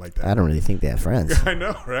some shit like that? I don't really think they have friends. I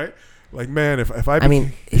know, right? Like, man, if I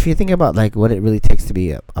mean, if you think about like what it really takes to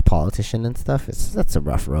be a politician and stuff, that's a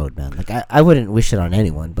rough road, man. Like I wouldn't wish it on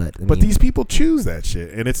anyone, but I mean, these people choose that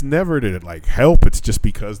shit, and it's never to like help. It's just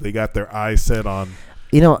because they got their eyes set on,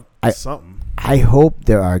 something. I hope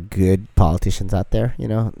there are good politicians out there,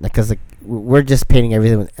 because like we're just painting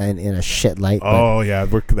everything in a shit light. Oh yeah,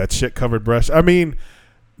 we're that shit covered brush. I mean,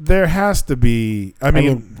 there has to be. I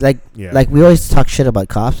mean, like we always talk shit about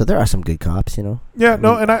cops, but there are some good cops, Yeah,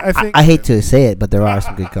 and I think I hate to say it, but there are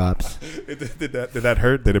some good cops. Did that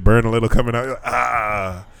hurt? Did it burn a little coming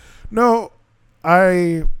out? No,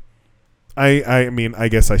 I mean, I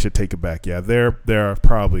guess I should take it back. Yeah, there are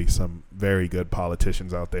probably some very good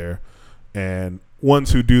politicians out there, and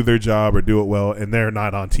ones who do their job or do it well, and they're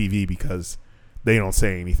not on TV because they don't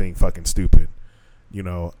say anything fucking stupid.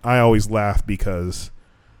 I always laugh because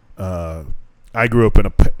I grew up in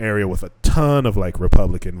an area with a ton of like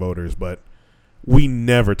Republican voters, but we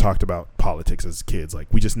never talked about politics as kids. Like,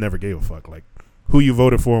 we just never gave a fuck. Like, who you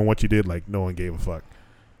voted for and what you did, like, no one gave a fuck.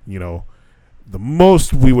 The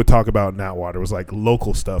most we would talk about in Atwater was like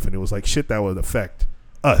local stuff, and it was like shit that would affect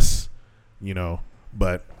us,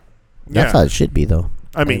 but that's how it should be, though.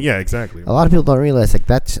 I mean, yeah, exactly. A lot of people don't realize like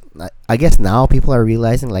that's. I guess now people are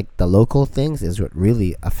realizing like the local things is what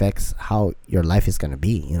really affects how your life is gonna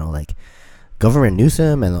be. Like Governor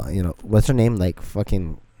Newsom and what's her name, like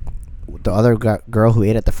fucking the other girl who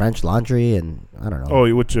ate at the French Laundry, and I don't know.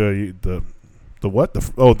 Oh, which the what?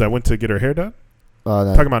 That went to get her hair done.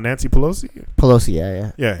 Talking about Nancy Pelosi?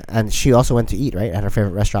 Pelosi, yeah. And she also went to eat, right, at her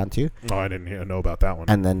favorite restaurant too. Oh, I didn't know about that one.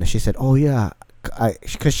 And then she said, "Oh yeah,"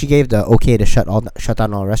 because she gave the okay to shut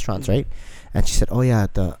down all restaurants, right? And she said, "Oh yeah,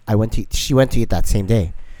 she went to eat that same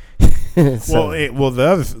day." The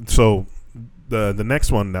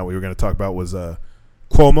next one that we were going to talk about was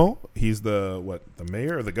Cuomo. He's the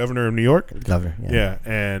mayor or the governor of New York? Governor, yeah. Yeah,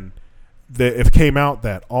 and it came out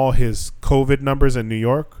that all his COVID numbers in New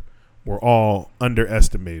York were all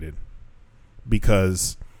underestimated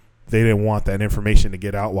because they didn't want that information to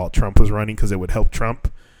get out while Trump was running because it would help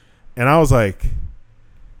Trump. And I was like,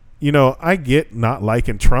 I get not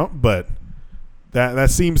liking Trump, but that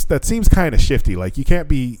seems kind of shifty. Like, you can't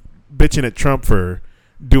be bitching at Trump for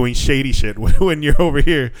doing shady shit when you're over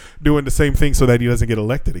here doing the same thing so that he doesn't get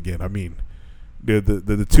elected again. I mean,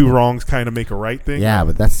 the two wrongs kind of make a right thing. Yeah,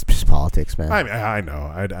 but that's just politics, man. I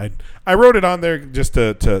know. I wrote it on there just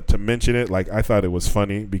to mention it. Like, I thought it was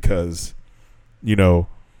funny because, the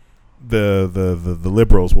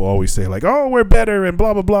liberals will always say like, "Oh, we're better and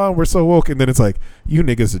blah blah blah, and we're so woke," and then it's like, you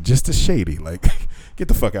niggas are just as shady. Like, get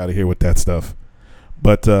the fuck out of here with that stuff.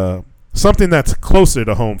 But something that's closer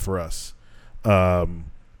to home for us,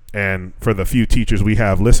 and for the few teachers we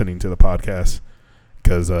have listening to the podcast.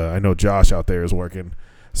 Because I know Josh out there is working.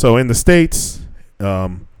 So in the States,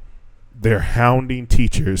 they're hounding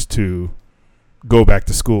teachers to go back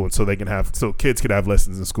to school, and so kids could have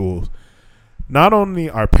lessons in schools. Not only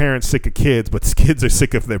are parents sick of kids, but kids are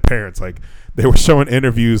sick of their parents. Like, they were showing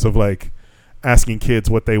interviews of like asking kids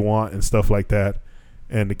what they want and stuff like that,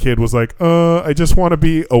 and the kid was like, "I just want to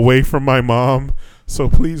be away from my mom, so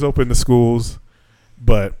please open the schools."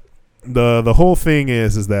 But the whole thing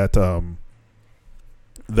is that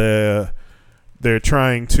they're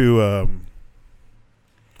trying to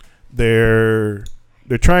they're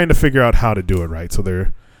trying to figure out how to do it right. So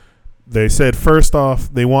they said first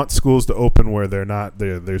off they want schools to open where they're not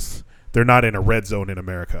in a red zone in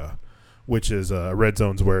America, which is red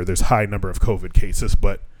zones where there's high number of COVID cases.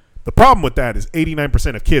 But the problem with that is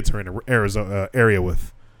 89% of kids are in an area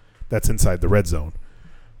that's inside the red zone.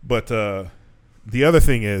 But the other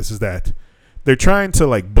thing is that they're trying to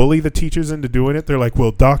like bully the teachers into doing it. They're like,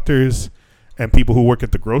 well, doctors and people who work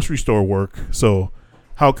at the grocery store work, so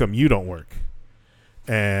how come you don't work?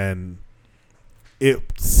 And it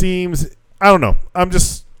seems, I don't know.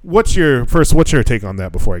 What's your take on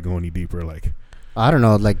that before I go any deeper? Like, I don't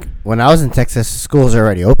know. Like, when I was in Texas, schools are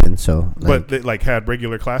already open, so. But they like had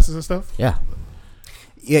regular classes and stuff? Yeah.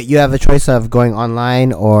 You have a choice of going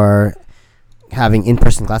online or having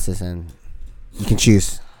in-person classes, and you can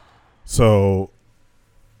choose. So,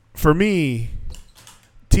 for me,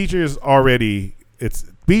 teachers already,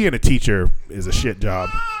 being a teacher is a shit job.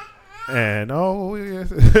 And,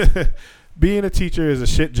 being a teacher is a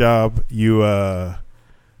shit job. You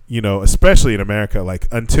especially in America, like,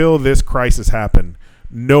 until this crisis happened,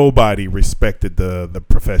 nobody respected the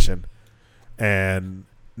profession. And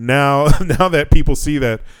now that people see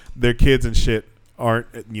that their kids and shit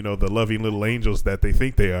aren't, the loving little angels that they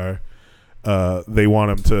think they are, they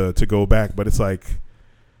want them to go back. But it's like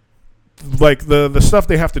the stuff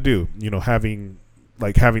they have to do, having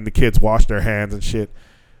the kids wash their hands and shit.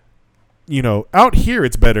 out here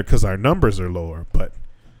it's better because our numbers are lower. But,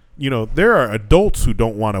 there are adults who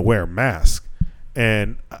don't want to wear masks.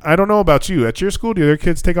 And I don't know about you. At your school, do your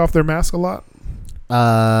kids take off their mask a lot?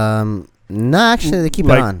 No, actually, they keep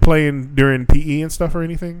it on. Like playing during PE and stuff or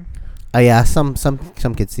anything? Yeah, some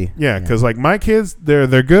kids do. Yeah, because like my kids,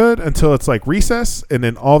 they're good until it's like recess, and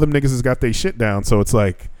then all them niggas has got their shit down. So it's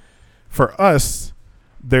like, for us,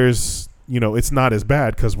 there's, it's not as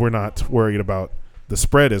bad because we're not worried about the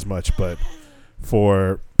spread as much. But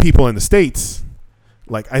for people in the States,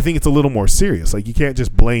 like, I think it's a little more serious. Like, you can't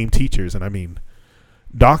just blame teachers. And I mean,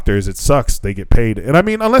 doctors, it sucks. They get paid. And I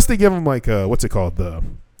mean, unless they give them like, what's it called? The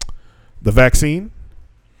vaccine.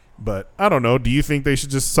 But I don't know. Do you think they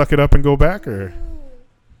should just suck it up and go back, or?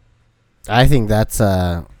 I think that's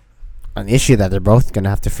an issue that they're both gonna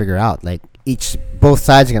have to figure out. Like both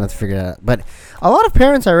sides are gonna have to figure it out. But a lot of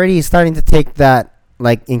parents are already starting to take that.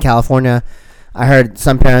 Like in California, I heard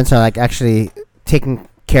some parents are like actually taking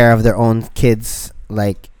care of their own kids'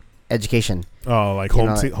 like education. Oh, like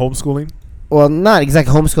homeschooling. Well, not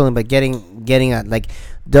exactly homeschooling, but getting at like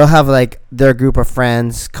they'll have like their group of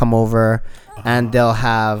friends come over. And they'll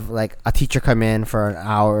have like a teacher come in for an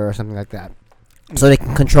hour or something like that, so they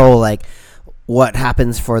can control like what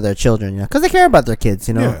happens for their children, because they care about their kids,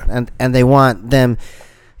 and they want them,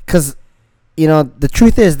 because the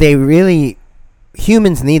truth is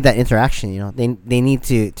humans need that interaction, they need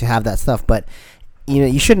to have that stuff, but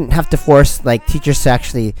you shouldn't have to force like teachers to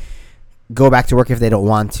actually go back to work if they don't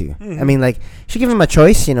want to. Mm-hmm. I mean, like, you should give them a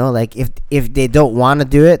choice, like if they don't want to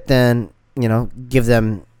do it, then give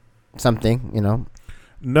them something.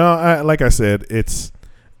 No, like I said, if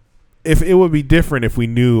it would be different if we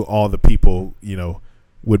knew all the people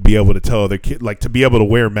would be able to tell their kid, like, to be able to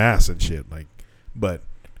wear masks and shit, like. But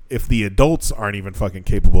if the adults aren't even fucking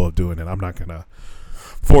capable of doing it, I'm not gonna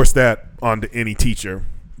force that onto any teacher.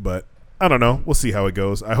 But I don't know, we'll see how it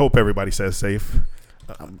goes. I hope everybody stays safe.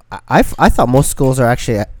 I thought most schools are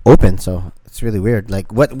actually open, so it's really weird.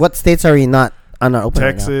 Like, what states are we not open?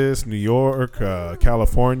 Texas, right, New York,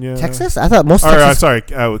 California. Texas? I thought most.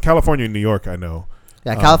 California and New York. I know.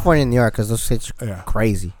 Yeah, California and New York, because those states are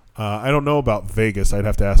crazy. I don't know about Vegas. I'd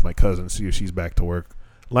have to ask my cousin, see if she's back to work.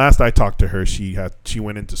 Last I talked to her, she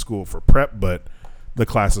went into school for prep, but the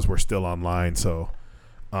classes were still online. So,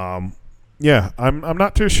 yeah, I'm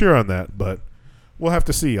not too sure on that, but we'll have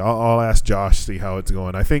to see. I'll ask Josh, see how it's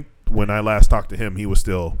going. I think when I last talked to him, he was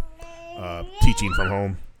still teaching from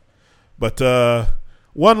home. But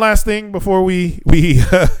one last thing before we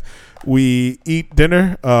we eat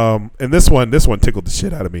dinner, and this one tickled the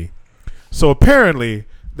shit out of me. So apparently,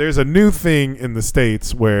 there's a new thing in the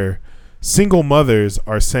States where single mothers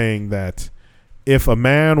are saying that if a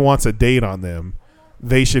man wants a date on them,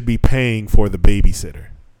 they should be paying for the babysitter.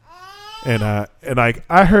 And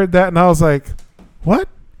I heard that and I was like, what?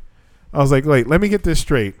 I was like, wait, let me get this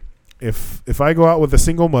straight. If I go out with a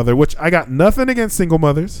single mother, which I got nothing against single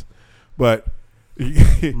mothers. But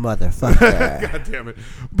motherfucker. God damn it.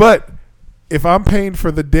 But if I'm paying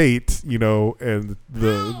for the date, and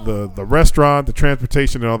the restaurant, the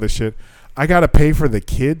transportation, and all this shit, I gotta pay for the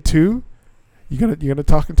kid too. You gonna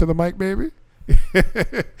talk into the mic, baby?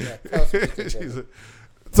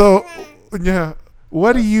 So yeah,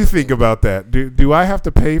 what do you think about that? Do I have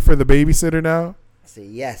to pay for the babysitter now? Say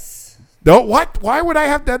yes. No, what? Why would I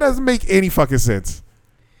have? That doesn't make any fucking sense.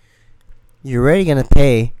 You're already going to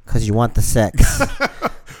pay because you want the sex.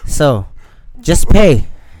 So, just pay.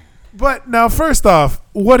 But now, first off,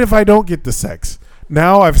 what if I don't get the sex?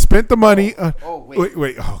 Now I've spent the money.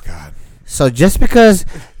 Wait. Oh, God. So, just because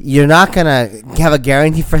you're not going to have a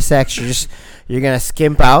guarantee for sex, you're going to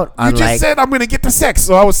skimp out on, you just said I'm going to get the sex.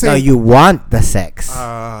 So, I was saying. No, you want the sex.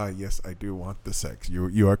 Yes, I do want the sex.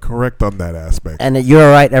 You are correct on that aspect. And you're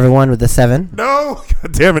all right, everyone, with the 7? No.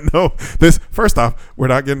 God damn it, no. First off, we're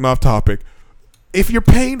not getting off topic. If you're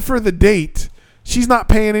paying for the date, she's not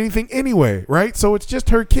paying anything anyway, right? So it's just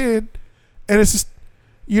her kid, and it's just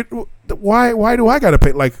why do I gotta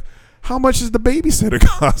pay? Like, how much does the babysitter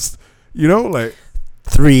cost? Like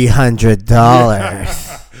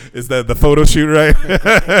 $300. Is that the photo shoot, right?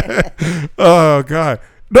 Oh God,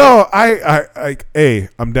 no!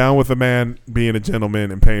 I'm down with a man being a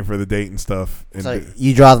gentleman and paying for the date and stuff. And so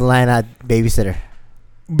you draw the line at babysitter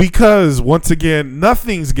because once again,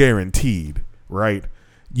 nothing's guaranteed. Right,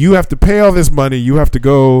 you have to pay all this money. You have to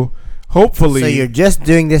go. Hopefully, so you're just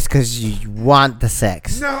doing this because you want the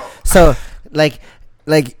sex. No. So like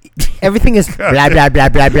everything is blah blah blah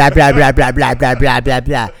blah blah blah blah blah blah blah blah blah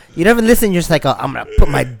blah. You don't even listen. You're just like, I'm gonna put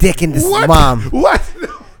my dick in this mom. What?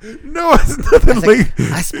 No, it's nothing like.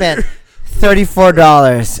 I spent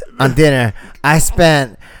 $34 on dinner. I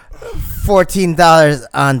spent $14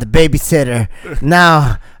 on the babysitter.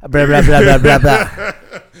 Now, blah, blah, blah, blah, blah, blah.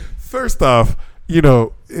 First off,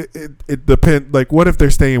 it depends. Like, what if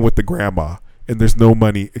they're staying with the grandma and there's no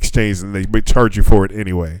money exchanged and they charge you for it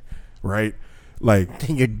anyway, right? Like,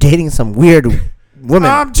 You're dating some weird woman.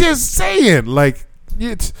 I'm just saying, like,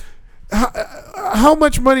 it's how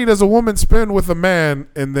much money does a woman spend with a man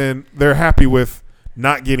and then they're happy with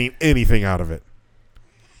not getting anything out of it?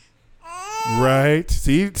 Right?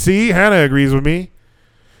 See, Hannah agrees with me.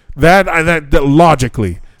 That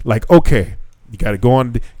logically, like, okay, you got to go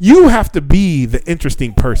on. You have to be the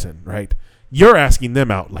interesting person, right? You're asking them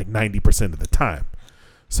out like 90% of the time.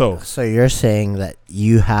 So you're saying that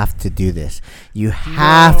you have to do this. You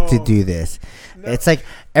have to do this. No. It's like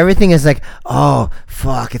everything is like, oh,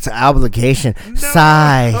 fuck, it's an obligation. No.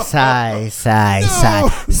 Sigh.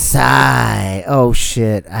 Oh,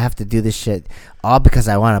 shit, I have to do this shit. All because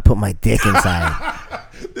I want to put my dick inside.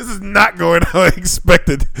 This is not going how I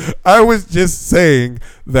expected. I was just saying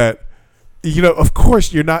that, of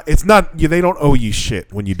course you're not. It's not. They don't owe you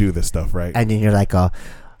shit when you do this stuff, right? And then you're like, oh,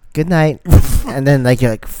 good night. And then like you're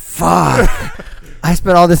like, fuck. I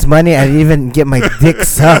spent all this money. I didn't even get my dick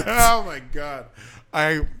sucked. Oh my god.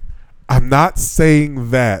 I'm not saying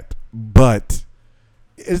that, but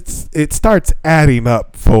it starts adding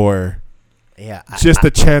up for. Yeah, just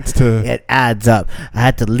a chance to. It adds up. I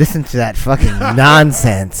had to listen to that fucking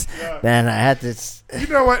nonsense. Then I had to. You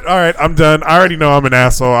know what? All right, I'm done. I already know I'm an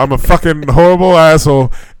asshole. I'm a fucking horrible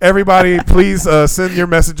asshole. Everybody, please send your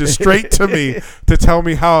messages straight to me to tell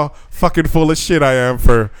me how fucking full of shit I am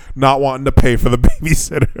for not wanting to pay for the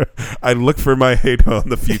babysitter. I look for my hate in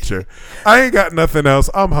the future. I ain't got nothing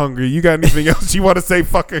else. I'm hungry. You got anything else you want to say?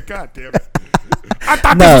 Fucking goddamn it. I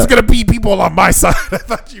thought this was gonna be people on my side. I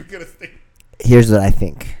thought you were gonna stay. Here's what I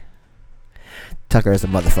think. Tucker is a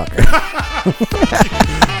motherfucker.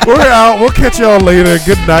 We're out. We'll catch y'all later.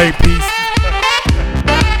 Good night. Peace.